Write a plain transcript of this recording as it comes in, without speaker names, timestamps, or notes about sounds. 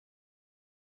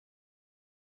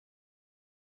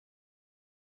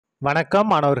வணக்கம்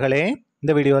மாணவர்களே.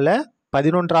 இந்த வீடியோவில்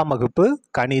 11ஆம் வகுப்பு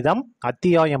கணிதம்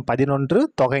அத்தியாயம் 11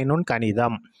 தொகை நுண்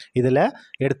கணிதம் இதில்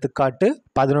எடுத்துக்காட்டு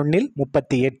 11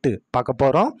 38 பார்க்க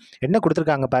போகிறோம். என்ன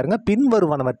கொடுத்துருக்காங்க பாருங்க,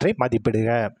 பின்வருவனவற்றை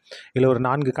மதிப்பிடுக. இதில் ஒரு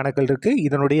 4 கணக்குகள் இருக்குது.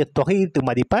 இதனுடைய தொகையீட்டு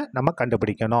மதிப்பை நம்ம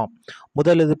கண்டுபிடிக்கணும்.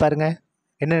 முதல் இது பாருங்க,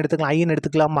 என்ன எடுத்துக்கலாம், ஐன்னு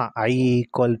எடுத்துக்கலாமா. I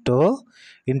equal to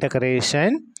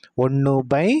integration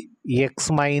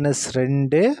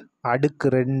 1/(x-2) அடுக்கு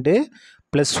 2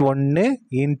 + 1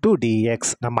 × dx.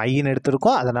 நம்ம ஐன்னு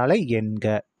எடுத்திருக்கோம், அதனால் எண்க.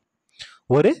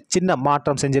 ஒரு சின்ன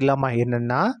மாற்றம் செஞ்சிடலாமா.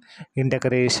 என்னென்னா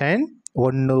இன்டகிரேஷன்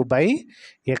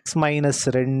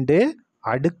 1/(x-2)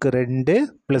 அடுக்கு 2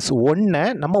 + 1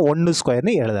 நம்ம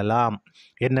 1² எழுதலாம்.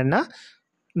 என்னென்னா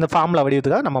இந்த ஃபார்முலா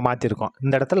வடிவத்துக்காக நம்ம மாற்றிருக்கோம்.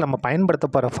 இந்த இடத்துல நம்ம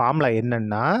பயன்படுத்த போகிற ஃபார்முலா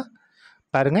என்னென்னா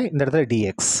பாருங்கள், இந்த இடத்துல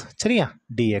dx. சரியா,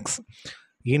 dx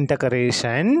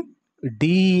integration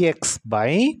dx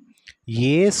by a²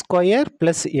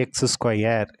 + x²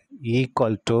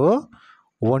 equal to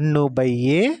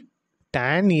 1/a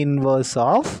tan inverse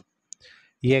of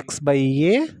x by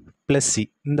a plus c.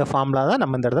 இந்த ஃபார்முலா தான்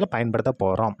நம்ம இந்த இடத்துல பயன்படுத்த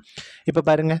போகிறோம். இப்போ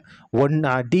பாருங்கள்,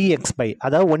 dx by,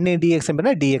 அதாவது 1 dx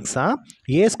அப்படின்னா dx தான்,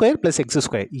 a² + x²,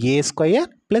 a²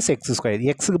 + x²,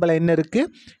 xக்கு பதிலா என்ன இருக்குது,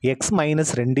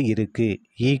 x-2 இருக்குது,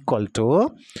 ஈக்குவல் டு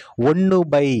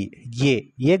 1/a.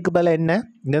 ஏக்கு பதிலா என்ன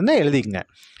இந்த எழுதிக்கங்க.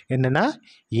 என்னென்னா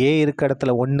a இருக்க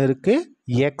இடத்துல 1 இருக்குது,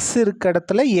 x இருக்க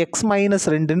இடத்துல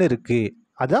x-2 இருக்குது.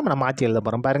 அதுதான் நம்ம மாற்றி எழுத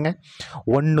போகிறோம். பாருங்கள்,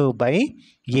 1/a,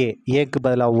 ஏக்கு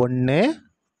பதிலாக 1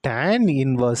 tan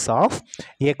inverse of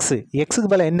x, xக்கு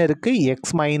பதிலாக என்ன இருக்குது,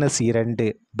 x-2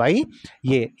 by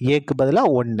a, ஏக்கு பதிலாக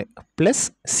 1 +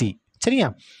 c. சரியா,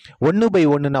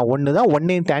 1/1னா 1 தான்,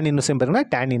 1 tan inverse பாருங்கன்னா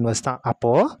tan inverse தான்.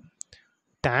 அப்போது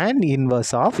tan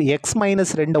inverse of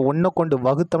x-2 1 கொண்டு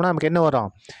வகுத்தோம்னா நமக்கு என்ன வரும்,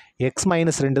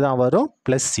 x-2 தான் வரும்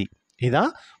 + c.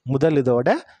 இதுதான் முதல் இதோட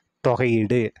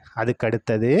தொகையீடு. அதுக்கு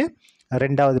அடுத்தது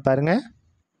ரெண்டாவது பாருங்க,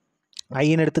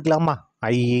 ஐன்னு எடுத்துக்கலாமா.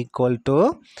 I equal to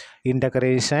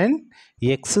integration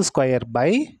x²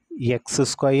 by x²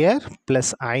 +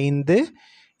 5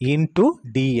 into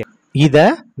dx. இதை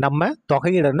நம்ம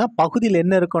தொகையிடனா பகுதியில்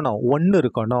என்ன இருக்கணும், 1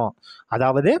 இருக்கணும்.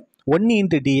 அதாவது 1 ×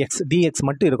 dx, dx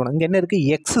மட்டும் இருக்கணும். இங்கே என்ன இருக்குது,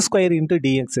 x² ×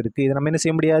 dx இருக்குது. இதை நம்ம என்ன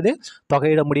செய்ய முடியாது,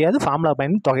 தொகையிட முடியாது, ஃபார்முலா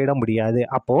பயன் தொகையிட முடியாது.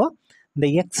 அப்போது இந்த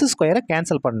x²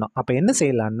 கேன்சல் பண்ணணும். அப்போ என்ன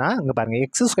செய்யலான்னா, இங்கே பாருங்கள்,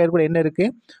 x² கூட என்ன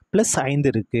இருக்குது, +5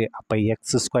 இருக்குது. அப்போ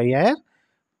x²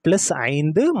 +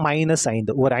 5 -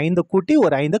 5, ஒரு 5 கூட்டி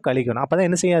ஒரு 5 கழிக்கணும். அப்போ தான்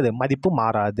என்ன செய்யாது, மதிப்பு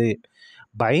மாறாது.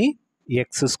 By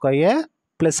x²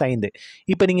 + 5.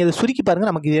 இப்போ நீங்கள் இதை சுருக்கி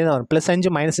பாருங்கள், நமக்கு இதே தான் வரும்.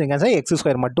 +5 - 5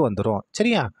 x² மட்டும் வந்துடும்.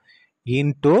 சரியா,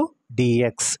 into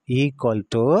dx equal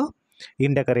to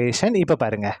integration. இப்போ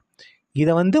பாருங்கள்,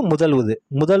 இதை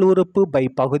முதல் உறுப்பு பை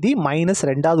பகுதி மைனஸ்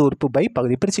ரெண்டாவது உறுப்பு பை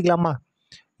பகுதி பிரிச்சுக்கலாமா.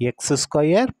 x²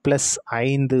 +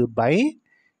 5 by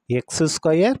x²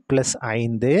 +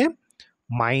 5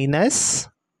 minus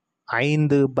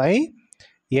 5 by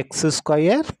x² +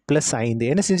 5.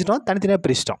 என்ன செஞ்சிட்டோம், தனித்தனியாக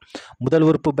பிரிச்சிட்டோம். முதல்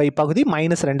உறுப்பு பை பகுதி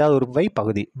மைனஸ் ரெண்டாவது உறுப்பு பை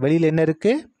பகுதி, வெளியில் என்ன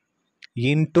இருக்குது,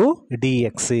 into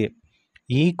dx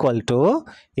equal to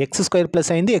x² +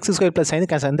 5 x² + 5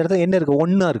 cancel. இந்த இடத்துல என்ன இருக்குது,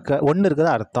 1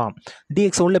 இருக்குதா அர்த்தம்.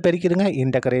 dx உள்ளே பெருக்கிடுங்க,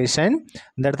 இன்டகிரேஷன்.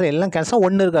 இந்த இடத்துல எல்லாம் கேன்சல்,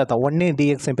 1 இருக்குது அர்த்தம். 1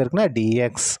 dx பெருக்குனா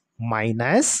dx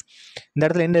மைனஸ் இந்த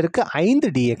இடத்துல என்ன இருக்குது, 5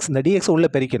 dx. இந்த dx உள்ளே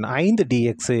பெருக்கணும், 5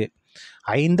 dx.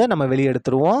 5 நம்ம வெளியே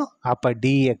எடுத்துருவோம். அப்போ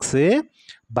dx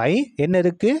பை என்ன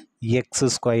இருக்குது, x².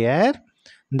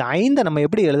 இந்த 5 நம்ம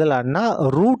எப்படி எழுதலாம்னா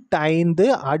 √5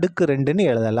 அடுக்கு 2ன்னு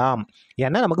எழுதலாம்.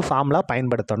 ஏன்னா நமக்கு ஃபார்முலா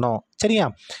பயன்படுத்தணும். சரியா,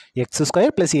 x²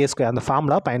 + a² அந்த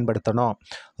ஃபார்முலா பயன்படுத்தணும்.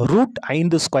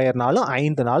 √5²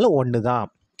 5 × 1 தான்,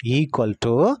 ஈக்குவல்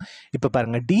டு இப்போ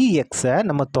பாருங்கள், dx-ஐ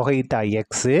நம்ம தொகையிட்டா x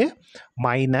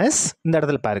மைனஸ் இந்த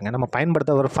இடத்துல பாருங்கள், நம்ம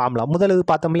பயன்படுத்த ஒரு ஃபார்முலா முதல்ல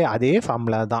பார்த்தோம் இல்லையா, அதே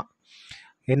ஃபார்முலா தான்.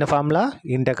 என்ன formula,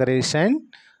 integration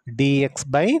dx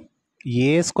by a²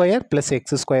 + x²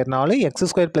 x²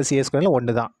 + a²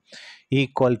 1 தான்,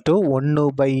 equal to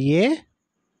 1/a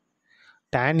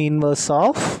tan inverse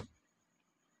of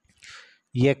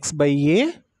x by a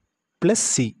plus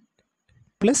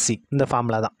c இந்த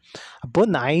ஃபார்முலா தான். அப்போது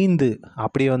இந்த 5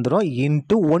 அப்படியே வந்துடும்,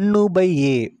 into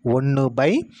 1/a 1/a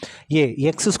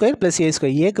x² +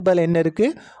 a², ஏக்கு பதில் என்ன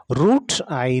இருக்குது,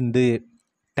 √5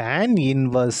 tan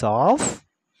inverse of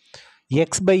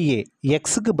x by a,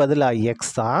 xக்கு பதிலாக x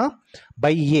தான்,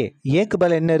 by a, ஏக்கு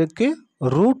பதில் என்ன இருக்குது,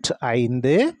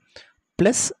 √5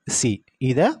 + c.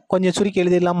 இதை கொஞ்சம் சுருக்கி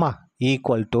எழுதிடலாமா.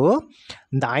 ஈக்குவல் டு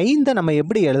இந்த 5 நம்ம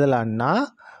எப்படி எழுதலான்னா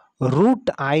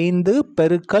 √5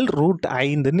 பெருக்கல்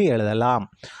 √5ன்னு எழுதலாம்.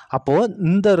 அப்போது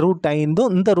இந்த √5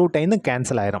 இந்த √5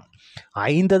 கேன்சல் ஆயிரும்.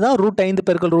 5 தான் √5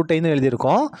 பெருக்கல் √5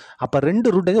 எழுதியிருக்கோம். அப்போ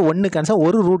 2 √5 1 கேன்சல்,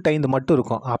 ஒரு √5 மட்டும்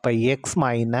இருக்கும். அப்போ X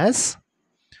minus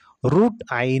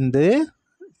 √5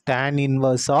 tan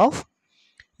inverse of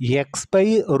X by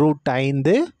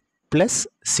 √5 plus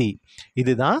C.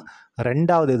 இதுதான்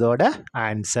ரெண்டாவது இதோட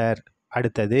ஆன்சர்.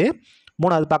 அடுத்தது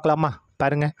மூணாவது பார்க்கலாமா?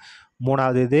 பாருங்க,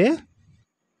 மூணாவது இது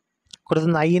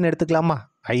கொடுத்து ஐன்னு எடுத்துக்கலாமா?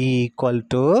 I equal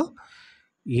to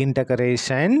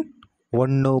integration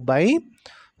 1 by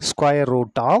square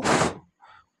root of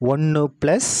 1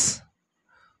 plus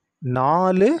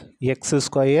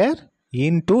 4x²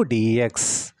 into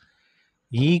dx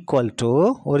equal to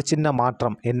ஒரு சின்ன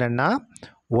மாற்றம் என்னென்னா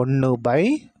 1 பை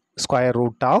ஸ்கொயர்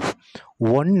ரூட் ஆஃப்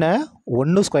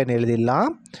 1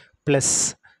 எழுதிடலாம் ப்ளஸ்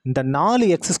இந்த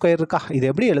 4x² இருக்கா, இது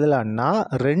எப்படி எழுதலாம்னா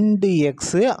 2x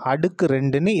அடுக்கு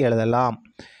 2ன்னு எழுதலாம்.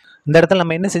 இந்த இடத்துல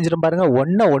நம்ம என்ன செஞ்சிடும் பாருங்க,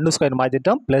 1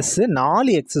 மாற்றிட்டோம் ப்ளஸ்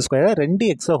 4x²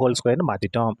 2x²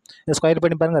 மாற்றிட்டோம். இந்த ஸ்கொயர்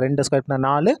பண்ணி பாருங்கள், 2 ஸ்கொயர் பண்ணால்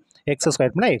 4,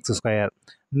 x² பண்ணால் x².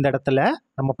 இந்த இடத்துல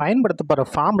நம்ம பயன்படுத்த போகிற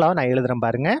ஃபார்முலாவை நான் எழுதுகிறேன்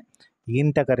பாருங்கள்.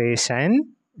 Integration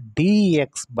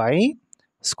dx by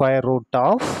square root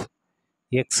of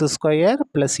x²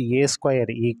 plus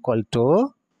a² equal to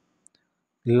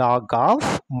log of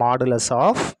modulus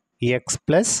of x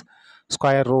plus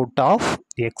square root of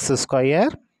x²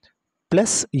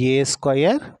 plus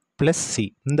a² plus c.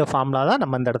 இந்த ஃபார்முலா தான்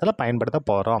நம்ம இந்த இடத்துல பயன்படுத்த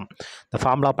போகிறோம். இந்த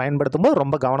ஃபார்முலா பயன்படுத்தும் போது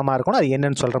ரொம்ப கவனமாக இருக்கணும். அது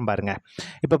என்னன்னு சொல்கிறேன் பாருங்கள்.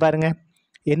 இப்போ பாருங்கள்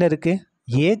என்ன இருக்குது,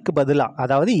 ஏக்கு பதிலாக,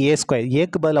 அதாவது a²,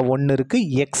 ஏக்கு பதிலாக 1 இருக்குது,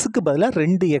 எக்ஸுக்கு பதிலாக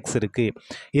 2x இருக்குது.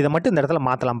 இதை மட்டும் இந்த இடத்துல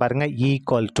மாற்றலாம் பாருங்கள்.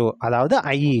 ஈக்குவல் டு, அதாவது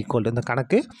i ஈக்குவல் டு, இந்த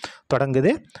கணக்கு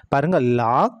தொடங்குது பாருங்கள்.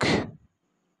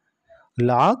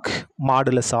 log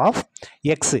modulus of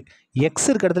x, X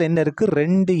இருக்க இடத்துல என்ன இருக்குது,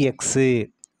 2x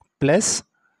plus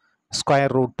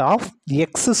square root of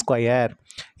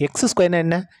x².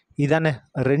 என்ன இதானே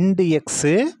 2x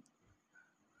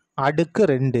அடுக்கு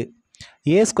 2.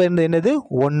 a² என்னது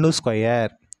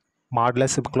 1².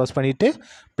 மாடுலஸ் இப்போ க்ளோஸ் பண்ணிவிட்டு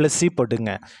ப்ளஸ் சி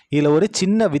போட்டுங்க. இதில் ஒரு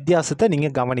சின்ன வித்தியாசத்தை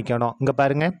நீங்கள் கவனிக்கணும். இங்கே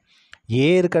பாருங்கள், ஏ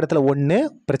இருக்க இடத்துல 1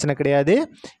 பிரச்சனை கிடையாது,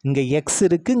 இங்கே எக்ஸ்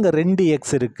இருக்குது, இங்கே 2x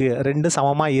இருக்குது, 2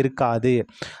 சமமாக இருக்காது.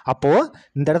 அப்போது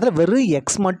இந்த இடத்துல வெறும்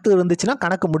எக்ஸ் மட்டும் இருந்துச்சுன்னா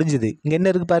கணக்கு முடிஞ்சுது. இங்கே என்ன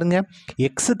இருக்குது பாருங்கள்,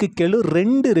 எக்ஸுக்கு கீழே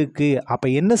 2 இருக்குது. அப்போ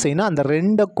என்ன செய்யணும், அந்த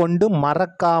 2 கொண்டு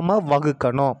மறக்காமல்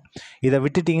வகுக்கணும். இதை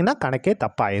விட்டுட்டிங்கன்னா கணக்கே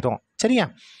தப்பாயிரும். சரியா?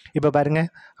 இப்போ பாருங்கள்,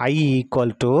 i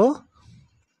ஈக்குவல் டு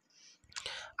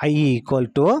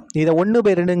இதை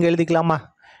 1/2 இங்கே எழுதிக்கலாமா?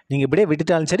 நீங்கள் இப்படியே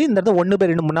விட்டுட்டாலும் சரி, இந்த இடத்துல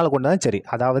 1/2 முன்னால் கொண்டு தான் சரி.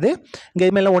 அதாவது இங்கே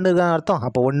இதுமாதிரிலாம் 1 தான் அர்த்தம்.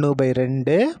 அப்போ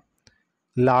 1/2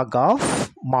 lock of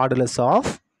modulus of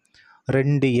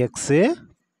 2x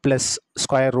plus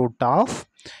square root of,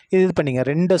 இது பண்ணிங்க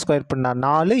 2² பண்ணால்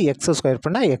 4, x²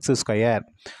 பண்ணால் x²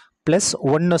 ப்ளஸ்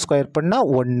 1² பண்ணால்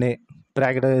 1,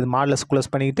 ப்ராக்கெட் மாடுலஸ்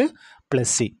க்ளோஸ் பண்ணிக்கிட்டு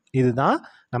ப்ளஸ் சி. இதுதான்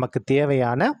நமக்கு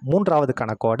தேவையான மூன்றாவது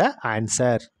கணக்கோட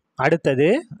ஆன்சர். அடுத்தது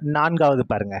நான்காவது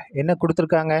பாருங்கள், என்ன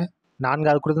கொடுத்துருக்காங்க.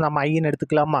 நான்காவது கொடுத்து நம்ம ஐன்னு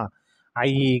எடுத்துக்கலாமா? I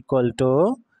equal to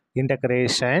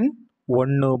integration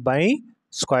 1 by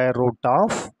square root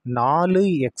of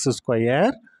 4x²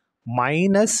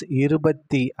 minus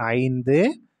 25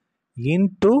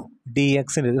 into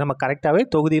dx. நம்ம கரெக்டாகவே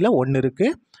தொகுதியில் 1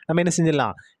 இருக்குது, நம்ம என்ன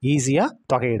செஞ்சிடலாம், ஈஸியாக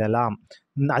தொகையிடலாம்.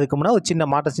 அதுக்கு முன்னாடி ஒரு சின்ன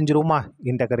மாற்றம் செஞ்சுருவோமா?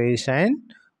 Integration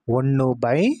 1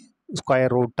 by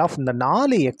square root of இந்த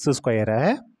 4x²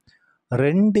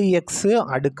 2x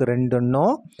அடுக்கு 2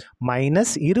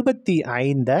 மைனஸ்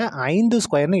 25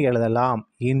 5² எழுதலாம்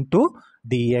இன்டூ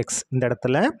டிஎக்ஸ். இந்த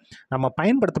இடத்துல நம்ம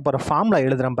பயன்படுத்த போகிற ஃபார்முலா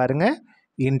எழுதுகிறோம் பாருங்கள்.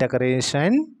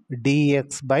 Integration dx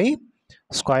by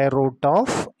square root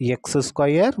of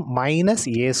x² minus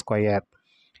a²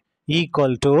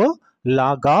 equal to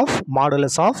log of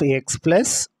modulus of x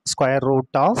plus square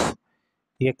root of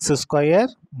x²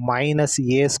 minus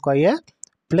a²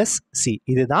 plus C.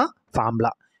 இதுதான்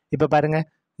ஃபார்முலா. இப்போ பாருங்கள்,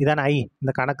 இதான ஐ,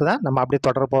 இந்த கணக்கு தான் நம்ம அப்படியே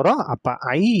தொடர போகிறோம். அப்போ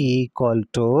ஐ ஈக்குவல்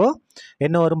டு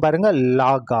என்ன வரும் பாருங்கள்,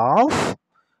 லாக் ஆஃப்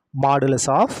மாடுலஸ்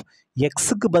ஆஃப்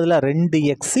எக்ஸுக்கு பதிலாக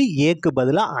 2x, ஏக்கு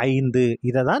பதிலாக 5.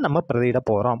 இதை தான் நம்ம பிரதியிட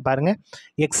போகிறோம். பாருங்கள்,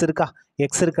 எக்ஸ் இருக்கா,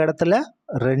 எக்ஸ் இருக்க இடத்துல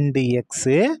 2x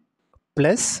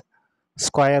plus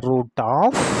square root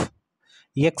of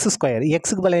x².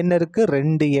 எக்ஸுக்கு பதிலாக என்ன இருக்குது,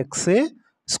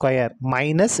 2x²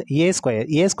 மைனஸ்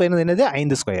a² என்னது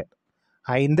 5².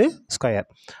 5²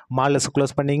 மாடுலஸ்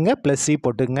க்ளோஸ் பண்ணிங்க ப்ளஸ் சி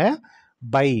போட்டுங்க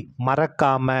பை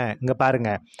மறக்காமல் இங்கே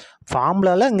பாருங்கள்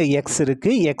ஃபார்முலாவில் இங்கே எக்ஸ்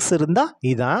இருக்குது, எக்ஸ் இருந்தால்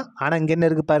இதான். ஆனால் இங்கே என்ன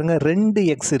இருக்குது பாருங்கள், 2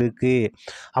 எக்ஸ் இருக்குது.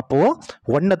 அப்போது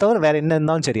ஒன்றை தவிர வேறு என்ன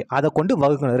இருந்தாலும் சரி அதை கொண்டு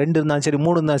வகுக்கணும். 2 இருந்தாலும் சரி,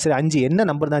 3 இருந்தாலும் சரி, 5 என்ன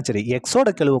நம்பர் இருந்தாலும் சரி,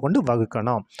 எக்ஸோட கெழுவை கொண்டு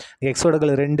வகுக்கணும். எக்ஸோட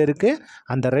கெழு 2 இருக்குது,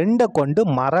 அந்த 2 கொண்டு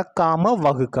மறக்காமல்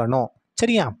வகுக்கணும்.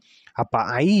 சரியா? அப்போ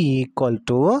I ஈக்குவல்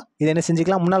டு இதை என்ன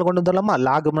செஞ்சுக்கலாம், முன்னால் கொண்டு வந்துடலாமா,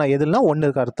 லாகும்னா எதுனா 1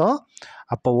 இருக்கு அர்த்தம்.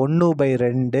 அப்போ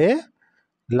 1/2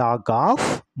 log of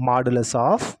modulus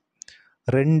of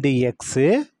 2x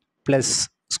plus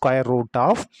square root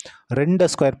of 2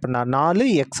 square பண்ணால் 4,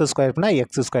 எக்ஸ் ஸ்கொயர் பண்ணால்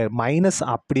எக்ஸ் ஸ்கொயர் மைனஸ்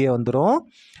அப்படியே வந்துடும்.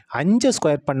 5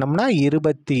 ஸ்கொயர் பண்ணோம்னா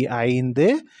 25,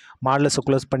 மாடுலஸை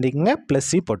க்ளோஸ் பண்ணிக்கோங்க,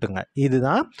 ப்ளஸ் சி போட்டுங்க.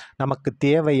 இதுதான் நமக்கு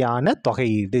தேவையான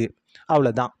தொகையீடு.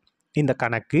 அவ்வளோதான், இந்த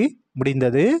கணக்கு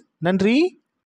முடிந்தது. நன்றி.